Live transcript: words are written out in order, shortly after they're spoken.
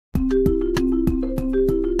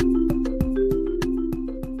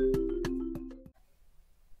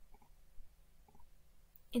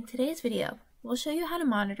In today's video, we'll show you how to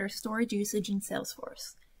monitor storage usage in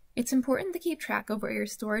Salesforce. It's important to keep track of where your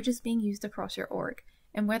storage is being used across your org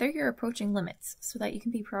and whether you're approaching limits so that you can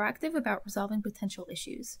be proactive about resolving potential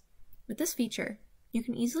issues. With this feature, you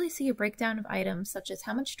can easily see a breakdown of items such as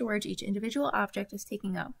how much storage each individual object is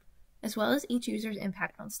taking up, as well as each user's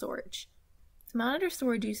impact on storage. To monitor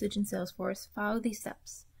storage usage in Salesforce, follow these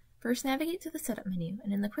steps. First, navigate to the Setup menu,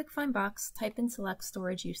 and in the Quick Find box, type in Select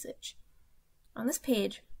Storage Usage. On this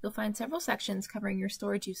page, you'll find several sections covering your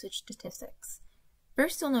storage usage statistics.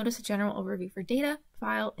 First, you'll notice a general overview for data,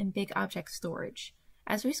 file, and big object storage.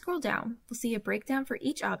 As we scroll down, we'll see a breakdown for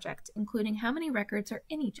each object, including how many records are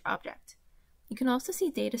in each object. You can also see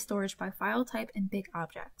data storage by file type and big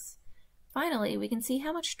objects. Finally, we can see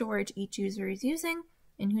how much storage each user is using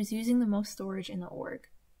and who's using the most storage in the org.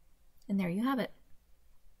 And there you have it.